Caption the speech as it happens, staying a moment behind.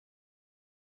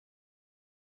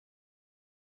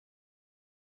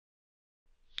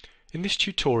In this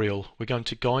tutorial, we're going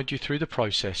to guide you through the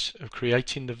process of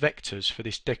creating the vectors for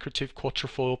this decorative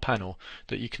quatrefoil panel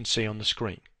that you can see on the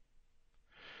screen.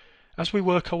 As we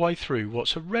work our way through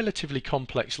what's a relatively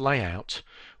complex layout,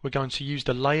 we're going to use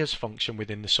the layers function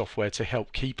within the software to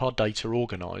help keep our data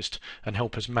organised and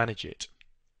help us manage it.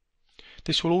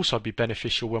 This will also be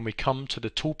beneficial when we come to the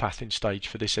toolpathing stage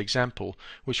for this example,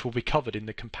 which will be covered in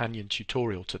the companion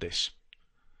tutorial to this.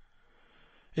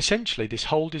 Essentially, this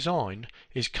whole design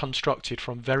is constructed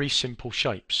from very simple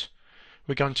shapes.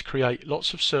 We're going to create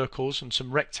lots of circles and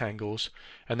some rectangles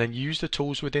and then use the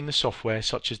tools within the software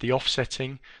such as the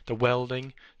offsetting, the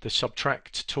welding, the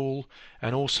subtract tool,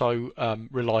 and also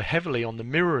rely heavily on the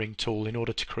mirroring tool in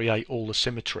order to create all the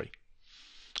symmetry.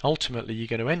 Ultimately, you're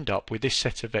going to end up with this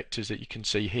set of vectors that you can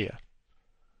see here.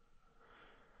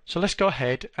 So let's go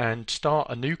ahead and start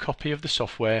a new copy of the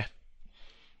software.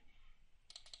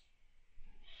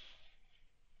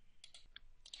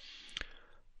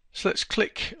 So let's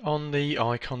click on the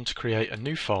icon to create a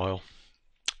new file,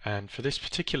 and for this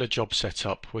particular job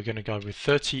setup we're going to go with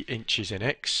 30 inches in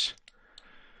X,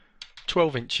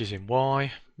 12 inches in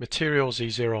Y, material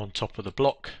Z0 on top of the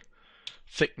block,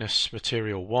 thickness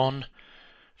material 1.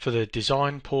 For the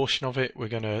design portion of it, we're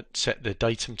going to set the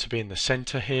datum to be in the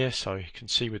center here, so you can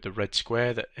see with the red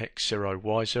square that X0,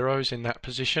 Y0 is in that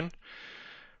position.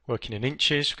 Working in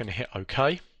inches, we're going to hit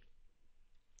OK.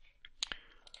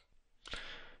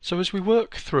 So as we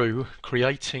work through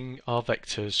creating our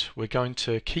vectors, we're going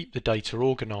to keep the data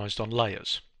organised on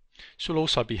layers. This will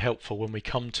also be helpful when we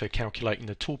come to calculating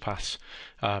the toolpaths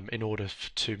in order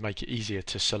to make it easier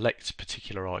to select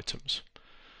particular items.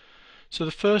 So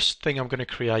the first thing I'm going to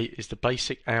create is the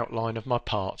basic outline of my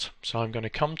part. So I'm going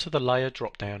to come to the layer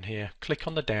drop down here, click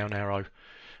on the down arrow. I'm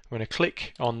going to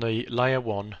click on the layer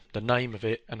 1, the name of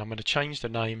it, and I'm going to change the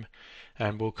name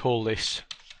and we'll call this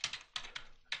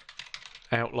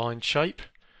outline shape.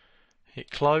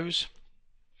 Hit close.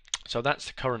 So that's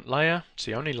the current layer. It's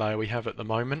the only layer we have at the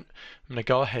moment. I'm going to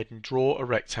go ahead and draw a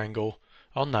rectangle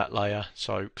on that layer.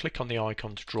 So click on the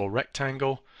icon to draw a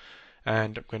rectangle,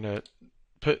 and I'm going to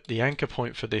put the anchor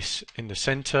point for this in the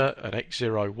center at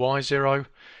X0, Y0,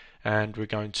 and we're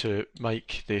going to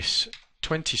make this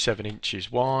 27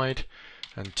 inches wide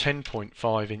and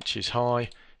 10.5 inches high.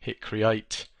 Hit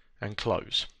create and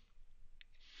close.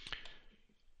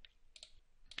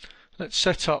 Let's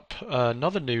set up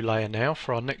another new layer now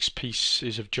for our next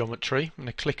pieces of geometry. I'm going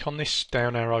to click on this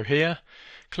down arrow here,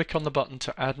 click on the button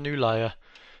to add new layer,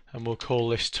 and we'll call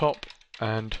this top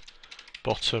and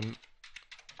bottom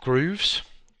grooves.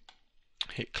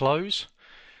 Hit close,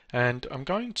 and I'm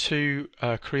going to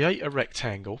create a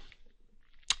rectangle,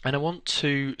 and I want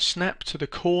to snap to the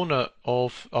corner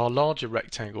of our larger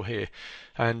rectangle here,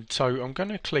 and so I'm going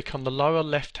to click on the lower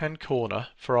left hand corner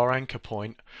for our anchor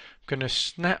point. I'm going to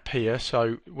snap here,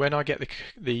 so when I get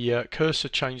the cursor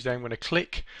changed down, I'm going to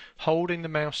click, holding the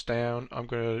mouse down, I'm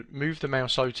going to move the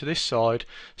mouse over to this side,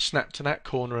 snap to that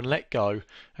corner and let go,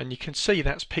 and you can see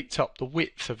that's picked up the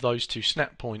width of those two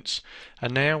snap points,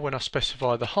 and now when I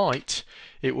specify the height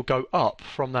it will go up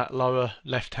from that lower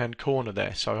left hand corner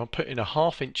there. So I'll put in a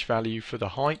 ½ inch value for the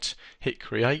height, hit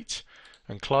create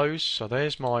and close. So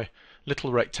there's my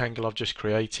little rectangle I've just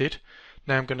created.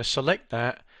 Now I'm going to select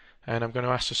that, and I'm going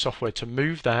to ask the software to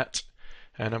move that,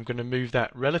 and I'm going to move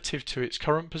that relative to its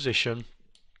current position.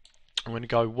 I'm going to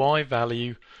go Y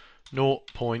value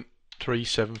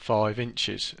 0.375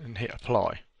 inches and hit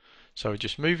apply. So we're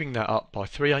just moving that up by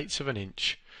 3/8 of an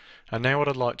inch. And now what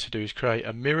I'd like to do is create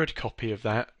a mirrored copy of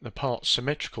that, the part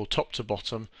symmetrical top to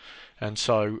bottom, and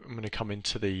so I'm going to come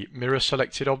into the mirror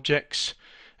selected objects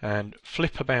and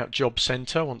flip about job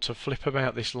center. I want to flip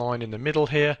about this line in the middle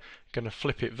here. I'm going to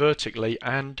flip it vertically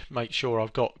and make sure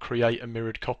I've got create a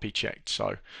mirrored copy checked.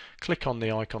 So click on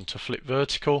the icon to flip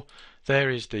vertical. There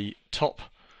is the top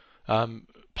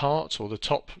part, or the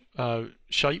top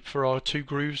shape for our two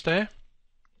grooves there.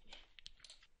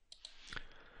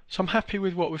 So I'm happy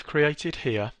with what we've created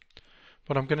here.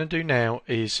 What I'm going to do now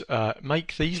is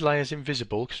make these layers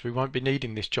invisible, because we won't be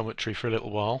needing this geometry for a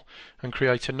little while, and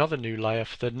create another new layer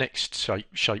for the next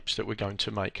shapes that we're going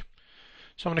to make.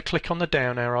 So I'm going to click on the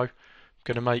down arrow. I'm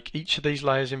going to make each of these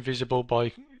layers invisible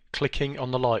by clicking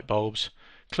on the light bulbs.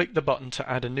 Click the button to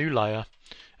add a new layer,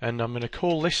 and I'm going to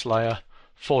call this layer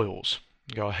foils.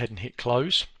 Go ahead and hit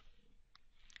close.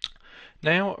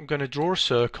 Now I'm going to draw a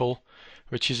circle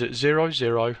which is at 0,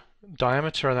 0.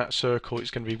 Diameter of that circle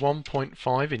is going to be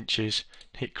 1.5 inches.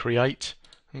 Hit create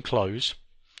and close.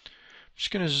 I'm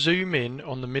just going to zoom in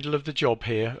on the middle of the job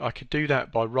here. I could do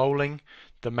that by rolling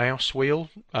the mouse wheel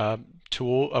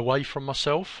away from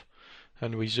myself,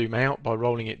 and we zoom out by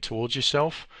rolling it towards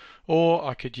yourself, Or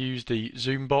I could use the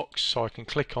zoom box, so I can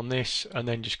click on this and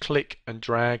then just click and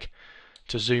drag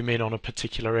to zoom in on a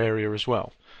particular area as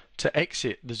well. To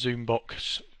exit the zoom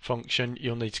box function,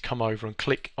 you'll need to come over and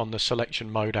click on the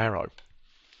selection mode arrow.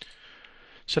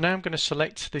 So now I'm going to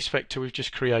select this vector we've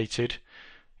just created,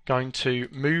 going to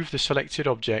move the selected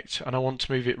object, and I want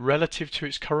to move it relative to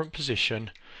its current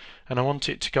position, and I want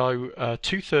it to go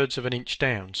 2/3 of an inch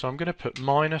down. So I'm going to put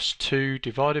 -2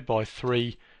 divided by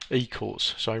 3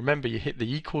 equals. So remember, you hit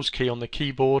the equals key on the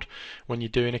keyboard when you're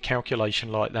doing a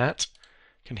calculation like that.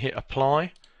 You can hit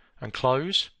apply and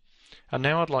close. And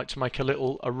now I'd like to make a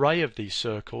little array of these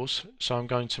circles. So I'm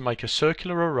going to make a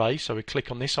circular array. So we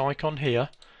click on this icon here,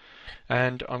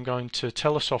 and I'm going to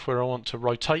tell the software I want to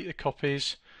rotate the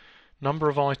copies. Number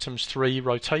of items 3,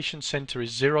 rotation center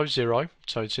is 0, 0,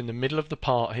 so it's in the middle of the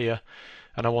part here,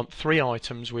 and I want 3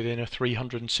 items within a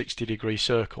 360-degree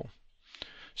circle.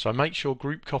 So make sure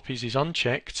group copies is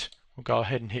unchecked. We'll go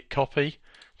ahead and hit copy,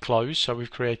 close, so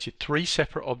we've created 3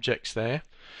 separate objects there.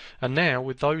 And now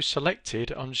with those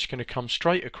selected, I'm just going to come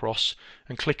straight across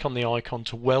and click on the icon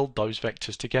to weld those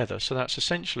vectors together. So that's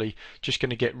essentially just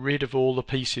going to get rid of all the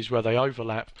pieces where they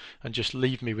overlap and just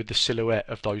leave me with the silhouette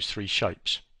of those 3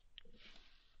 shapes.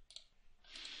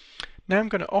 Now I'm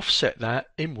going to offset that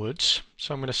inwards,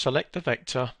 so I'm going to select the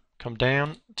vector, come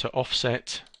down to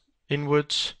offset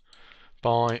inwards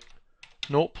by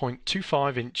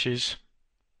 0.25 inches,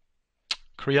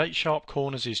 create sharp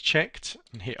corners is checked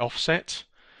and hit offset,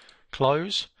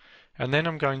 close, and then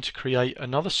I'm going to create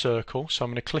another circle, so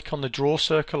I'm going to click on the draw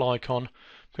circle icon,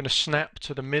 I'm going to snap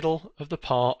to the middle of the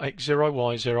part X0,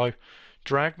 Y0,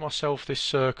 drag myself this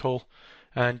circle,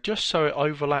 and just so it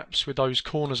overlaps with those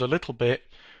corners a little bit,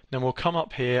 then we'll come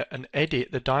up here and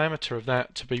edit the diameter of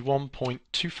that to be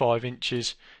 1.25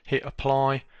 inches, hit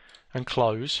apply and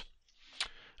close.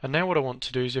 And now what I want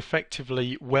to do is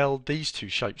effectively weld these 2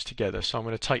 shapes together. So I'm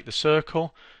going to take the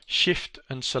circle, shift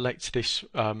and select this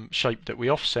shape that we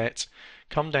offset,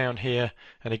 come down here,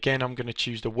 and again I'm going to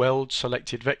choose the weld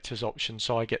selected vectors option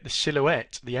so I get the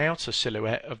silhouette, the outer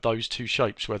silhouette of those 2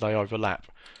 shapes where they overlap.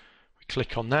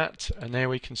 Click on that, and there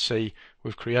we can see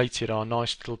we've created our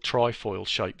nice little trifoil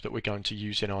shape that we're going to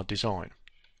use in our design.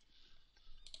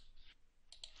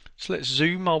 So let's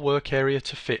zoom our work area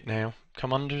to fit now.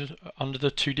 Come under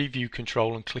the 2D view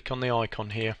control and click on the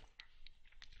icon here.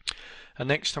 And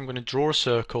next I'm going to draw a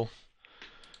circle.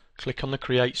 Click on the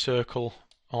create circle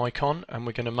icon, and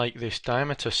we're going to make this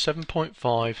diameter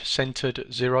 7.5,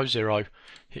 centered 0, 0.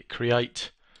 Hit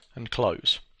create and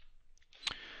close.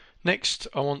 Next,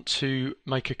 I want to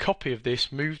make a copy of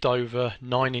this moved over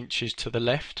 9 inches to the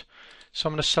left. So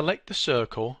I'm going to select the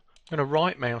circle, I'm going to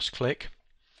right mouse click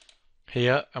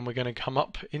here, and we're going to come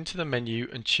up into the menu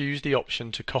and choose the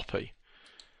option to copy.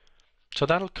 So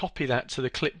that'll copy that to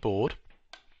the clipboard.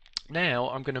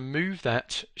 Now I'm going to move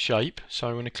that shape, so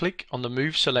I'm going to click on the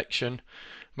move selection.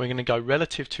 We're going to go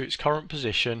relative to its current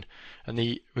position, and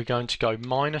we're going to go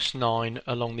 -9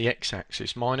 along the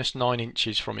x-axis, -9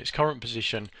 inches from its current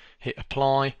position, hit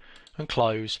apply and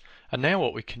close. And now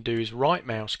what we can do is right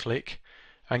mouse click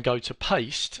and go to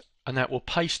paste, and that will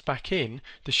paste back in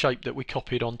the shape that we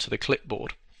copied onto the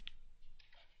clipboard.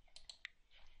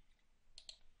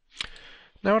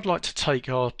 Now I'd like to take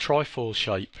our trifoil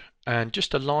shape and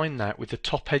just align that with the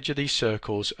top edge of these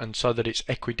circles, and so that it's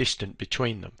equidistant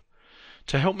between them.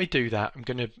 To help me do that, I'm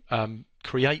going to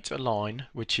create a line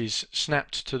which is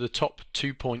snapped to the top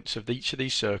 2 points of each of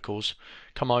these circles.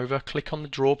 Come over, click on the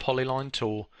draw polyline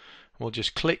tool, and we'll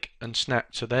just click and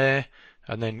snap to there,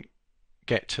 and then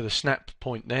get to the snap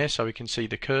point there so we can see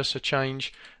the cursor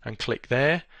change, and click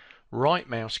there. Right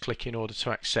mouse click in order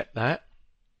to accept that.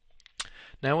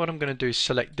 Now what I'm going to do is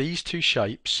select these 2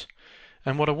 shapes,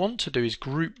 and what I want to do is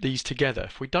group these together.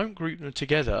 If we don't group them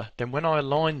together, then when I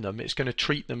align them, it's going to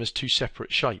treat them as 2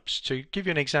 separate shapes. To give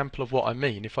you an example of what I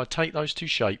mean, if I take those 2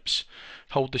 shapes,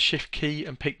 hold the shift key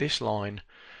and pick this line,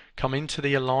 come into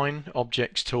the align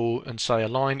objects tool and say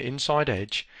align inside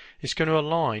edge, it's going to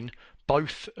align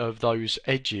both of those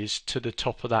edges to the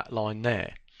top of that line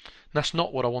there. And that's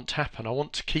not what I want to happen. I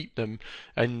want to keep them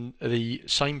in the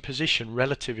same position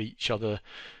relative to each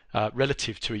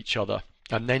other,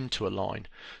 and then to align.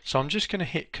 So I'm just going to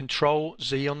hit Control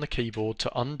Z on the keyboard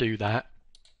to undo that.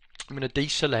 I'm going to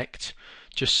deselect,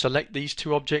 just select these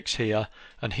 2 objects here,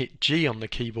 and hit G on the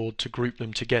keyboard to group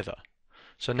them together.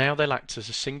 So now they'll act as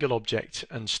a single object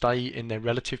and stay in their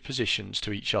relative positions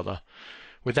to each other.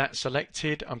 With that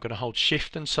selected, I'm going to hold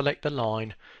Shift and select the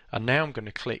line, and now I'm going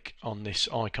to click on this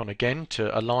icon again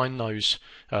to align those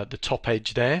the top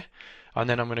edge there. And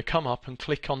then I'm going to come up and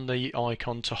click on the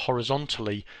icon to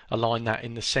horizontally align that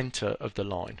in the center of the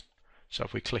line. So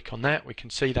if we click on that, we can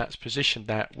see that's positioned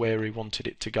that where we wanted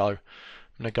it to go. I'm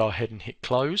going to go ahead and hit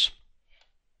close.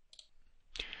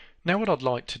 Now what I'd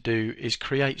like to do is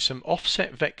create some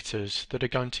offset vectors that are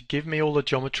going to give me all the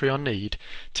geometry I need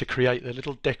to create the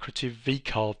little decorative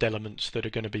V-carved elements that are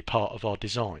going to be part of our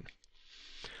design.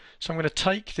 So I'm going to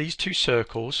take these two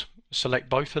circles, select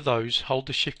both of those, hold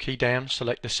the shift key down,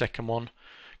 select the second one,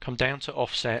 come down to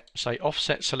offset, say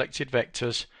offset selected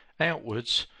vectors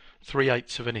outwards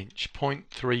 3/8 of an inch,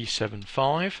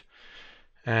 0.375,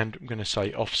 and I'm going to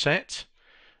say offset,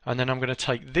 and then I'm going to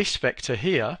take this vector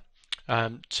here.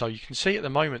 So you can see at the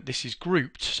moment this is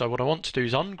grouped, so what I want to do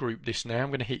is ungroup this now. I'm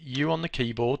going to hit U on the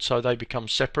keyboard so they become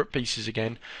separate pieces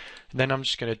again, and then I'm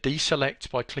just going to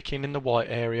deselect by clicking in the white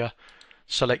area,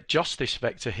 select just this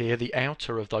vector here, the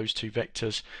outer of those two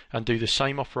vectors, and do the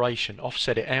same operation,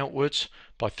 offset it outwards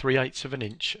by 3/8 of an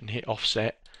inch and hit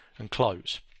offset and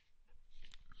close.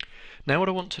 Now what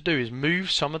I want to do is move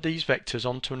some of these vectors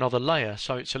onto another layer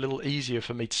so it's a little easier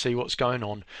for me to see what's going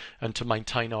on and to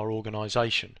maintain our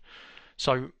organisation.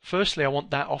 So firstly I want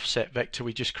that offset vector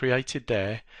we just created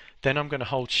there, then I'm going to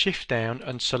hold shift down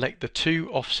and select the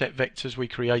two offset vectors we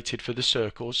created for the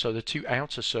circles, so the two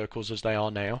outer circles as they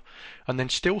are now, and then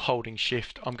still holding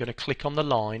shift I'm going to click on the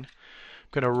line, I'm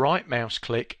going to right mouse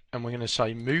click and we're going to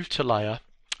say move to layer,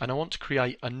 and I want to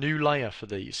create a new layer for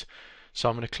these. So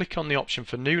I'm going to click on the option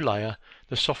for new layer.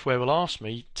 The software will ask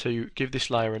me to give this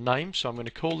layer a name, so I'm going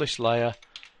to call this layer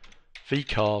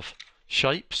Vcarve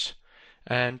Shapes,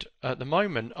 and at the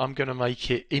moment I'm going to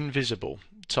make it invisible.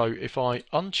 So if I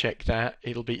uncheck that,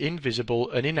 it'll be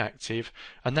invisible and inactive,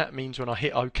 and that means when I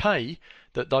hit OK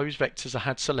that those vectors I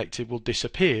had selected will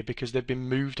disappear because they've been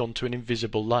moved onto an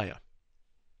invisible layer.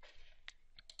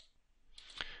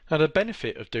 Now the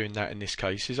benefit of doing that in this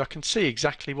case is I can see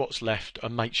exactly what's left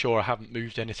and make sure I haven't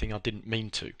moved anything I didn't mean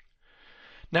to.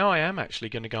 Now I am actually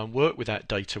going to go and work with that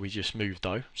data we just moved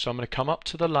though, so I'm going to come up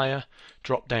to the layer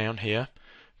drop down here,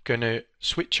 going to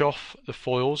switch off the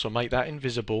foils or make that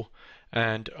invisible,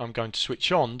 and I'm going to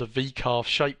switch on the Vcarve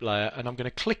shape layer, and I'm going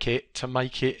to click it to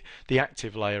make it the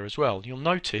active layer as well. You'll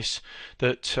notice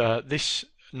that this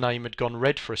name had gone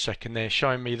red for a second there,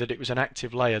 showing me that it was an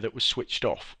active layer that was switched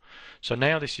off. So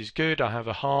now this is good. I have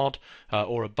a hard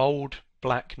or a bold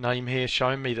black name here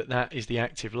showing me that that is the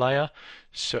active layer.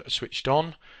 So switched on.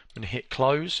 I'm going to hit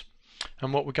close.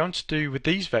 And what we're going to do with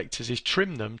these vectors is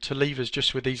trim them to leave us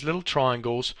just with these little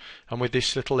triangles and with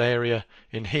this little area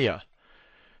in here.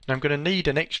 Now I'm going to need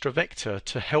an extra vector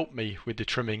to help me with the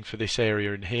trimming for this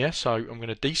area in here. So I'm going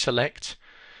to deselect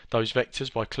those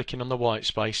vectors by clicking on the white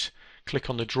space, click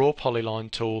on the draw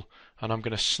polyline tool, and I'm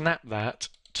going to snap that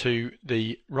to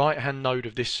the right hand node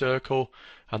of this circle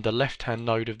and the left hand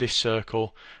node of this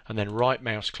circle, and then right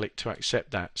mouse click to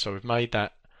accept that. So we've made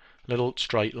that little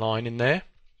straight line in there.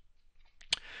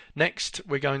 Next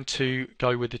we're going to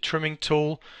go with the trimming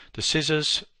tool, the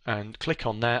scissors, and click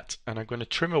on that, and I'm going to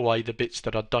trim away the bits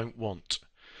that I don't want.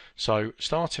 So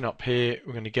starting up here,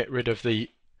 we're going to get rid of the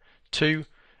two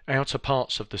outer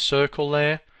parts of the circle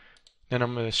there, then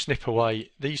I'm going to snip away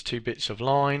these two bits of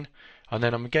line, and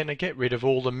then I'm going to get rid of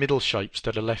all the middle shapes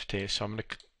that are left here. So I'm going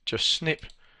to just snip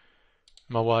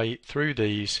my way through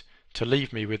these to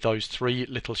leave me with those three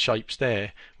little shapes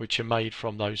there, which are made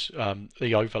from those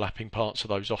the overlapping parts of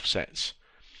those offsets.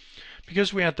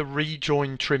 Because we had the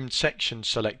rejoin trimmed sections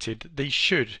selected, these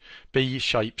should be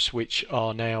shapes which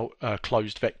are now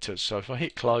closed vectors. So if I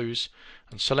hit close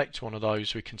and select one of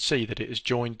those, we can see that it has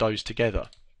joined those together.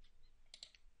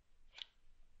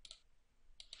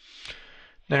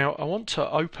 Now I want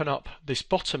to open up this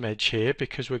bottom edge here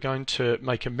because we're going to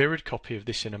make a mirrored copy of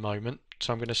this in a moment.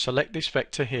 So I'm going to select this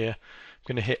vector here, I'm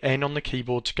going to hit N on the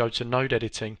keyboard to go to node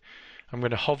editing. I'm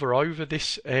going to hover over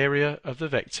this area of the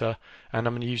vector, and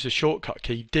I'm going to use the shortcut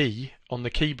key D on the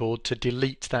keyboard to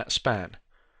delete that span.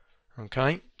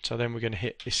 Okay, so then we're going to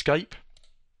hit escape.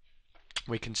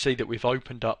 We can see that we've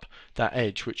opened up that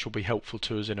edge, which will be helpful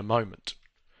to us in a moment.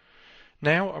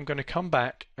 Now I'm going to come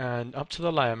back and up to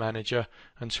the layer manager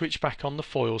and switch back on the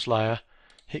foils layer,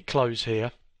 hit close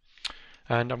here,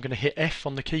 and I'm going to hit F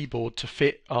on the keyboard to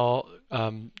fit our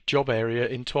job area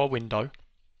into our window.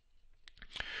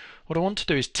 What I want to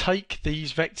do is take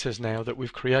these vectors now that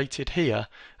we've created here,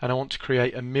 and I want to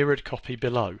create a mirrored copy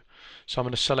below. So I'm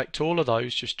going to select all of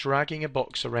those, just dragging a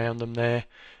box around them there,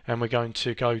 and we're going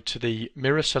to go to the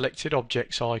mirror selected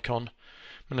objects icon.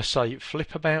 I'm going to say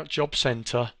flip about job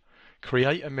center,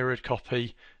 create a mirrored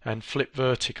copy, and flip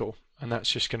vertical, and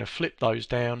that's just going to flip those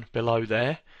down below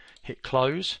there, hit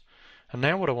close. And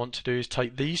now what I want to do is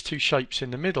take these two shapes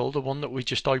in the middle, the one that we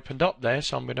just opened up there,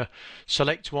 so I'm going to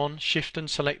select one, shift and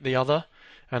select the other,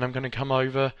 and I'm going to come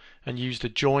over and use the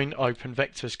join open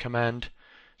vectors command.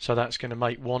 So that's going to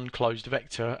make one closed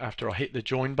vector after I hit the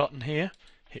join button here,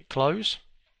 hit close.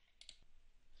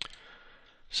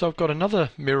 So I've got another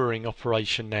mirroring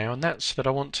operation now, and that's that I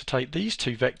want to take these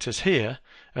two vectors here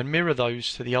and mirror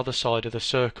those to the other side of the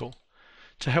circle.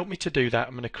 To help me to do that,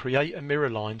 I'm going to create a mirror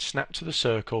line, snap to the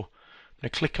circle. I'm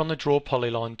going to click on the Draw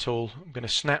Polyline tool. I'm going to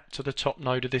snap to the top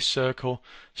node of this circle,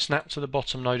 snap to the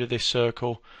bottom node of this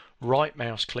circle, right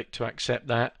mouse click to accept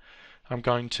that. I'm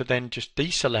going to then just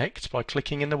deselect by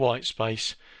clicking in the white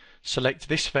space, select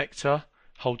this vector,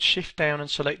 hold shift down and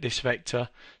select this vector.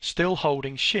 Still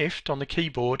holding shift on the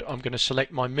keyboard, I'm going to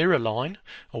select my mirror line,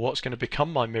 or what's going to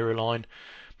become my mirror line.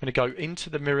 I'm going to go into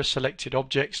the mirror selected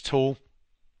objects tool.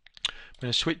 I'm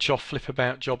going to switch off flip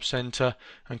about job center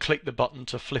and click the button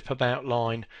to flip about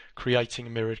line, creating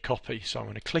a mirrored copy. So I'm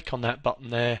going to click on that button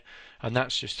there, and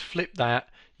that's just flip that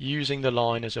using the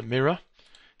line as a mirror.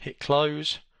 Hit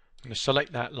close. I'm going to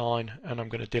select that line and I'm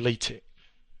going to delete it.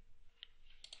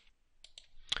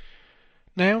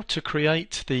 Now to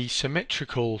create the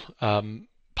symmetrical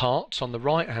parts on the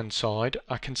right hand side,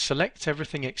 I can select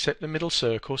everything except the middle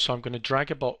circle. So I'm going to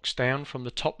drag a box down from the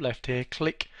top left here,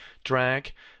 click,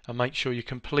 drag, and make sure you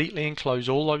completely enclose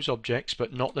all those objects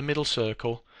but not the middle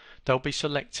circle. They'll be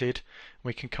selected.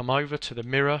 We can come over to the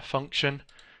mirror function,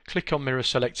 click on mirror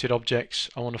selected objects.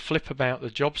 I want to flip about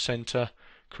the job center,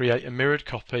 create a mirrored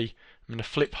copy. I'm going to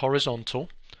flip horizontal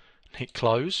and hit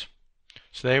close.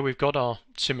 So there we've got our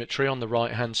symmetry on the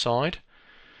right hand side.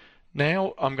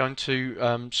 Now I'm going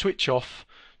to switch off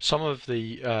some of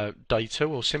the data.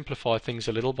 We'll simplify things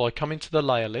a little by coming to the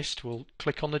layer list. We'll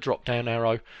click on the drop down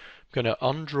arrow. I'm going to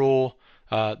undraw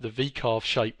the Vcarve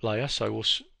shape layer, so we'll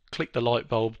click the light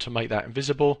bulb to make that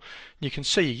invisible. You can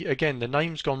see again the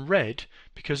name's gone red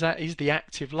because that is the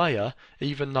active layer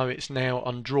even though it's now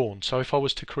undrawn. So if I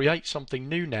was to create something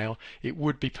new now, it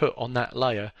would be put on that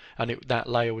layer and that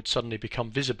layer would suddenly become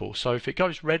visible. So if it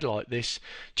goes red like this,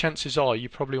 chances are you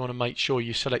probably want to make sure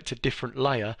you select a different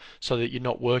layer so that you're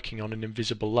not working on an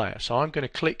invisible layer. So I'm going to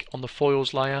click on the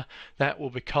foils layer. That will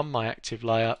become my active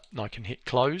layer and I can hit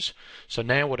close. So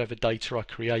now whatever data I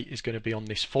create is going to be on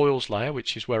this foils layer,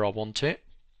 which is where I want it.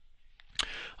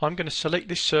 I'm going to select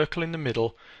this circle in the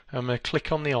middle and I'm going to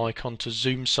click on the icon to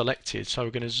zoom selected. So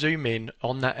we're going to zoom in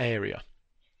on that area.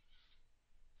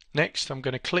 Next I'm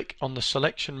going to click on the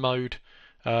selection mode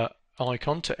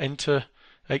icon to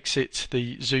exit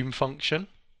the zoom function.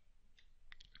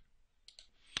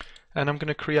 And I'm going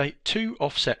to create two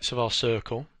offsets of our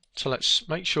circle. So let's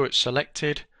make sure it's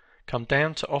selected. Come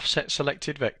down to offset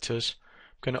selected vectors.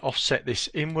 I'm going to offset this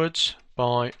inwards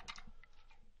by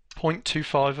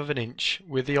 0.25 of an inch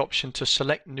with the option to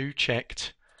select new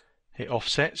checked. Hit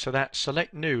offset, so that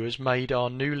select new has made our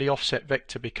newly offset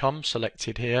vector become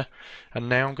selected here, and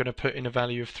now I'm going to put in a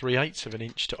value of 3/8 of an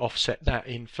inch to offset that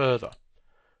in further.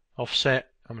 Offset,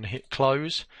 I'm going to hit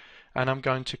close, and I'm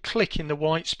going to click in the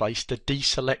white space to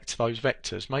deselect those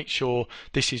vectors. Make sure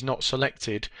this is not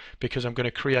selected because I'm going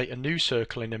to create a new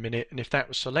circle in a minute, and if that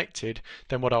was selected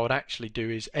then what I would actually do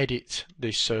is edit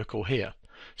this circle here.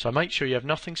 So make sure you have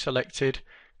nothing selected,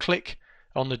 click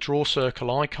on the draw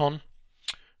circle icon.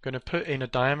 I'm going to put in a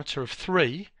diameter of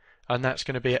 3 and that's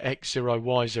going to be at X0,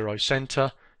 Y0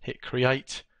 center. Hit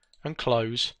create and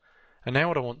close. And now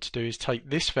what I want to do is take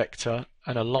this vector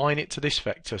and align it to this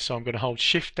vector. So I'm going to hold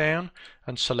shift down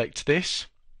and select this.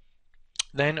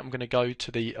 Then I'm going to go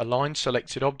to the align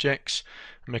selected objects.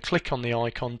 I'm going to click on the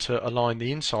icon to align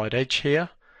the inside edge here.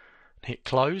 Hit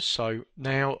close. So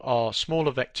now our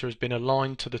smaller vector has been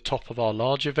aligned to the top of our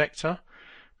larger vector.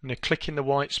 I'm going to click in the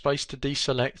white space to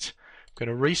deselect. I'm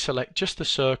going to reselect just the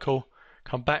circle,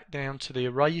 come back down to the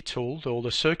array tool or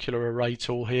the circular array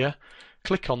tool here,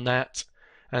 click on that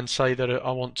and say that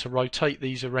I want to rotate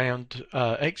these around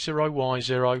X0,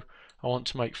 Y0. I want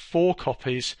to make 4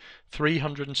 copies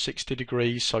 360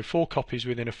 degrees, so 4 copies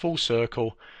within a full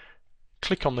circle.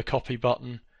 Click on the copy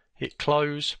button, hit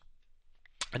close.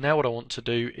 And now what I want to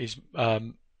do is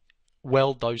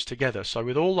weld those together. So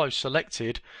with all those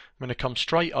selected, I'm going to come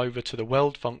straight over to the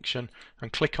weld function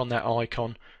and click on that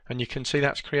icon, and you can see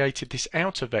that's created this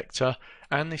outer vector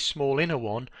and this small inner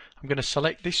one. I'm going to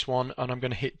select this one and I'm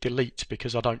going to hit delete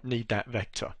because I don't need that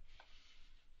vector.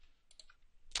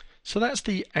 So that's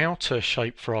the outer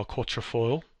shape for our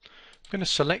quatrefoil. I'm going to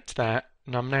select that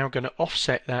and I'm now going to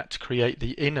offset that to create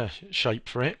the inner shape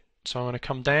for it. So I'm going to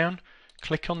come down,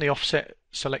 click on the offset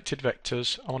selected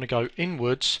vectors. I want to go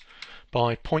inwards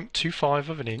by 0.25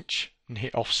 of an inch and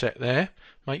hit offset there.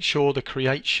 Make sure the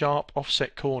create sharp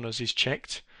offset corners is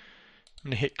checked. I'm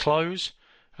going to hit close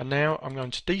And now I'm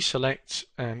going to deselect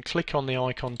and click on the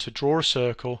icon to draw a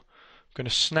circle. I'm going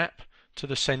to snap to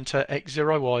the center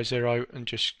X0, Y0 and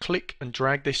just click and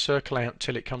drag this circle out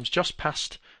till it comes just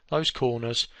past those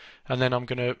corners, and then I'm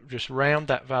going to just round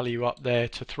that value up there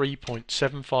to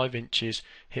 3.75 inches,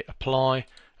 hit apply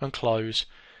and close.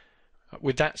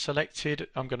 With that selected,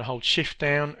 I'm going to hold shift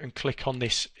down and click on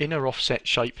this inner offset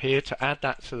shape here to add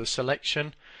that to the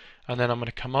selection, and then I'm going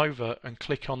to come over and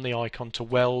click on the icon to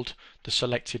weld the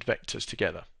selected vectors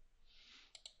together.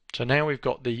 So now we've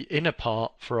got the inner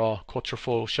part for our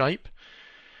quatrefoil shape.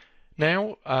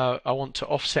 Now I want to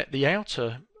offset the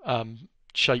outer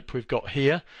shape we've got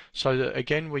here, so that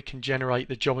again we can generate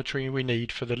the geometry we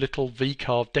need for the little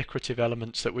Vcarve decorative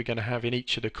elements that we're going to have in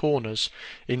each of the corners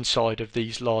inside of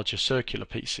these larger circular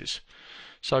pieces.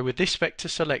 So with this vector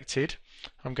selected,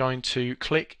 I'm going to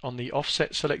click on the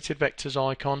offset selected vectors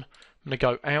icon. I'm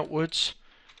going to go outwards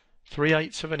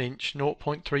 3/8 of an inch,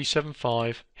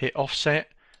 0.375, hit offset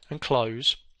and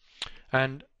close,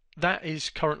 and that is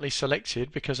currently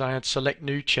selected because I had select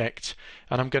new checked,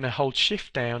 and I'm going to hold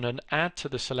shift down and add to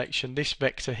the selection this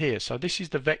vector here. So this is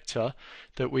the vector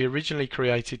that we originally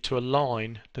created to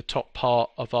align the top part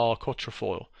of our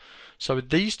quatrefoil. So with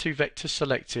these two vectors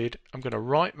selected, I'm going to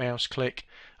right mouse click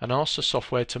and ask the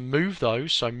software to move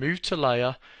those, so move to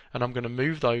layer, and I'm going to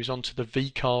move those onto the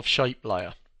Vcarve shape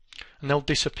layer, and they'll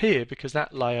disappear because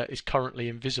that layer is currently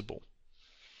invisible.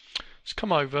 Let's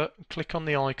come over and click on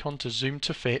the icon to zoom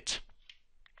to fit.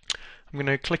 I'm going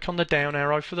to click on the down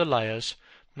arrow for the layers.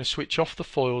 I'm going to switch off the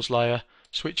foils layer,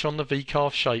 switch on the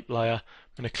Vcarve shape layer.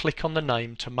 I'm going to click on the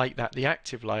name to make that the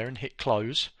active layer and hit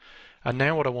close. And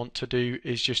now what I want to do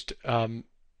is just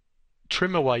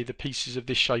trim away the pieces of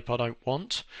this shape I don't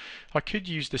want. I could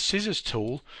use the scissors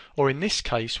tool, or in this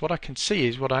case what I can see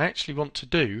is what I actually want to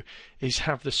do is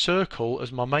have the circle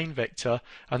as my main vector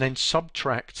and then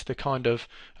subtract the kind of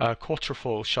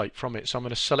quatrefoil shape from it. So I'm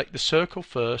going to select the circle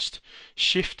first,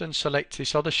 shift and select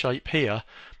this other shape here.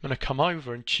 I'm going to come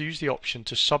over and choose the option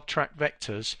to subtract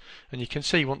vectors, and you can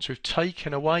see once we've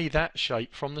taken away that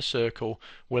shape from the circle,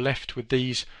 we're left with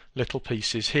these little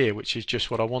pieces here, which is just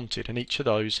what I wanted, and each of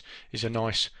those is a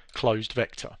nice closed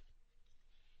vector.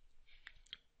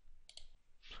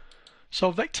 So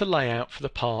our vector layout for the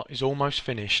part is almost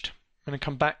finished. I'm going to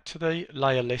come back to the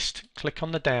layer list, click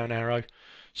on the down arrow,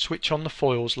 switch on the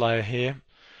foils layer here.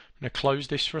 I'm going to close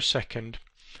this for a second.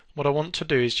 What I want to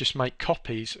do is just make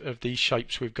copies of these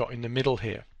shapes we've got in the middle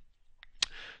here.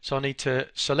 So I need to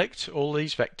select all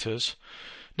these vectors.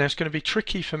 Now it's going to be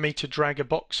tricky for me to drag a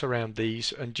box around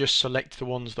these and just select the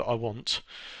ones that I want.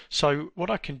 So what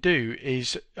I can do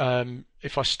is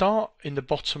if I start in the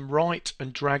bottom right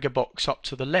and drag a box up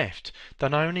to the left,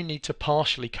 then I only need to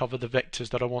partially cover the vectors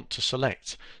that I want to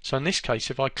select. So in this case,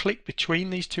 if I click between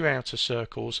these two outer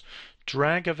circles,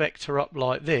 drag a vector up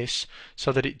like this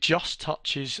so that it just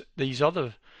touches these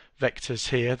other vectors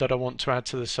here that I want to add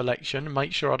to the selection,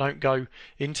 make sure I don't go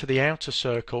into the outer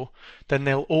circle, then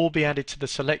they'll all be added to the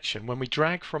selection. When we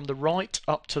drag from the right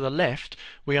up to the left,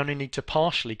 we only need to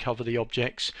partially cover the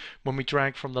objects. When we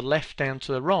drag from the left down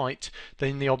to the right,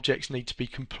 then the objects need to be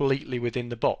completely within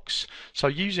the box. So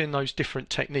using those different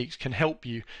techniques can help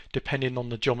you depending on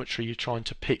the geometry you're trying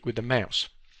to pick with the mouse.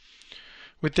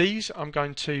 With these, I'm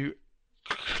going to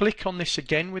click on this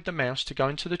again with the mouse to go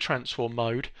into the transform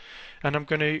mode, and I'm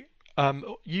going to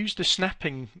use the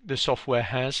snapping the software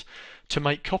has to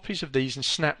make copies of these and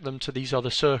snap them to these other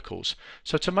circles.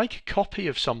 So to make a copy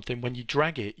of something, when you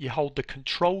drag it, you hold the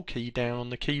control key down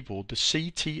on the keyboard, the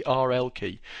CTRL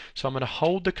key. So I'm going to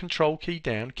hold the control key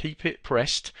down, keep it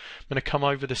pressed. I'm going to come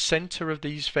over the center of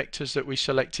these vectors that we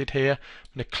selected here.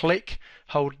 I'm going to click,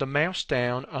 hold the mouse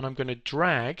down, and I'm going to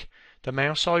drag the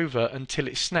mouse over until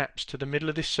it snaps to the middle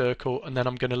of this circle, and then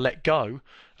I'm going to let go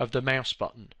of the mouse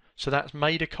button. So that's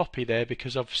made a copy there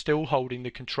because I'm still holding the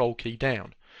control key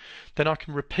down. Then I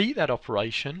can repeat that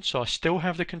operation, so I still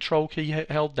have the control key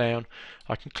held down.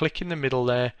 I can click in the middle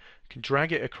there, can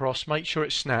drag it across, make sure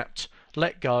it's snapped,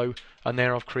 let go, and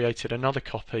there I've created another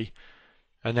copy.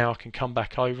 And now I can come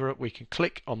back over it. We can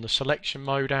click on the selection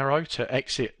mode arrow to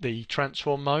exit the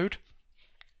transform mode.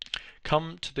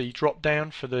 Come to the drop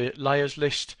down for the layers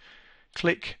list,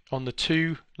 click on the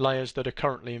two layers that are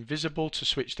currently invisible to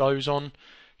switch those on,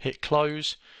 hit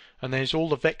close, and there's all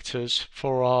the vectors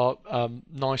for our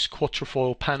nice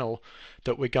quatrefoil panel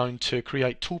that we're going to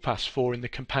create toolpaths for in the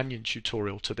companion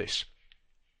tutorial to this.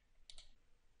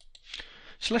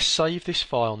 So let's save this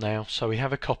file now so we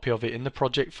have a copy of it in the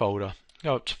project folder.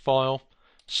 Go up to File,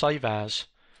 Save As,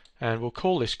 and we'll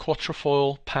call this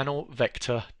quatrefoil panel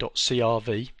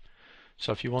vector.crv.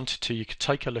 So if you wanted to, you could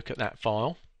take a look at that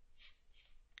file.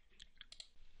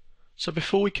 So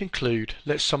before we conclude,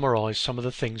 let's summarise some of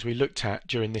the things we looked at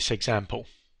during this example.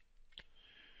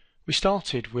 We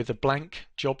started with a blank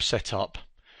job setup,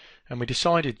 and we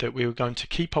decided that we were going to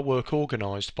keep our work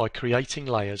organised by creating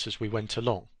layers as we went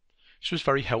along. This was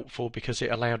very helpful because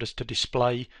it allowed us to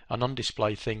display and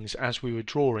undisplay things as we were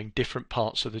drawing different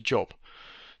parts of the job.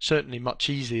 Certainly much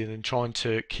easier than trying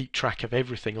to keep track of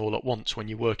everything all at once when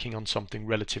you're working on something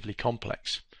relatively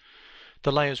complex.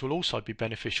 The layers will also be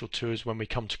beneficial to us when we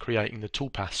come to creating the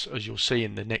toolpaths, as you'll see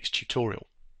in the next tutorial.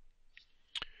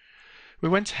 We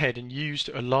went ahead and used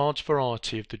a large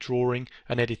variety of the drawing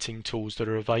and editing tools that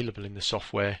are available in the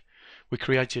software. We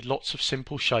created lots of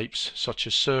simple shapes such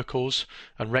as circles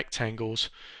and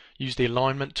rectangles, used the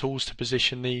alignment tools to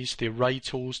position these, the array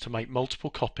tools to make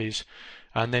multiple copies,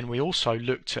 and then we also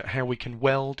looked at how we can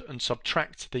weld and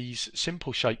subtract these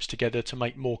simple shapes together to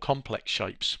make more complex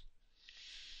shapes.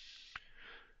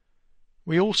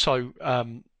 We also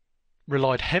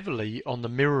relied heavily on the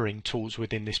mirroring tools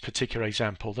within this particular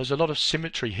example. There's a lot of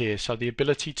symmetry here, so the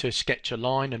ability to sketch a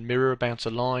line and mirror about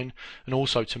a line, and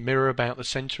also to mirror about the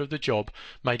center of the job,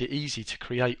 made it easy to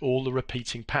create all the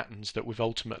repeating patterns that we've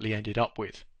ultimately ended up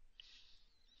with.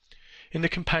 In the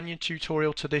companion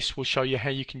tutorial to this, we'll show you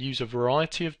how you can use a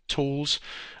variety of tools,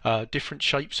 different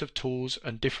shapes of tools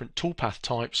and different toolpath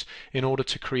types in order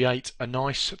to create a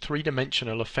nice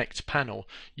three-dimensional effect panel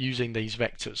using these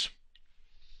vectors.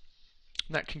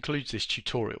 And that concludes this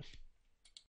tutorial.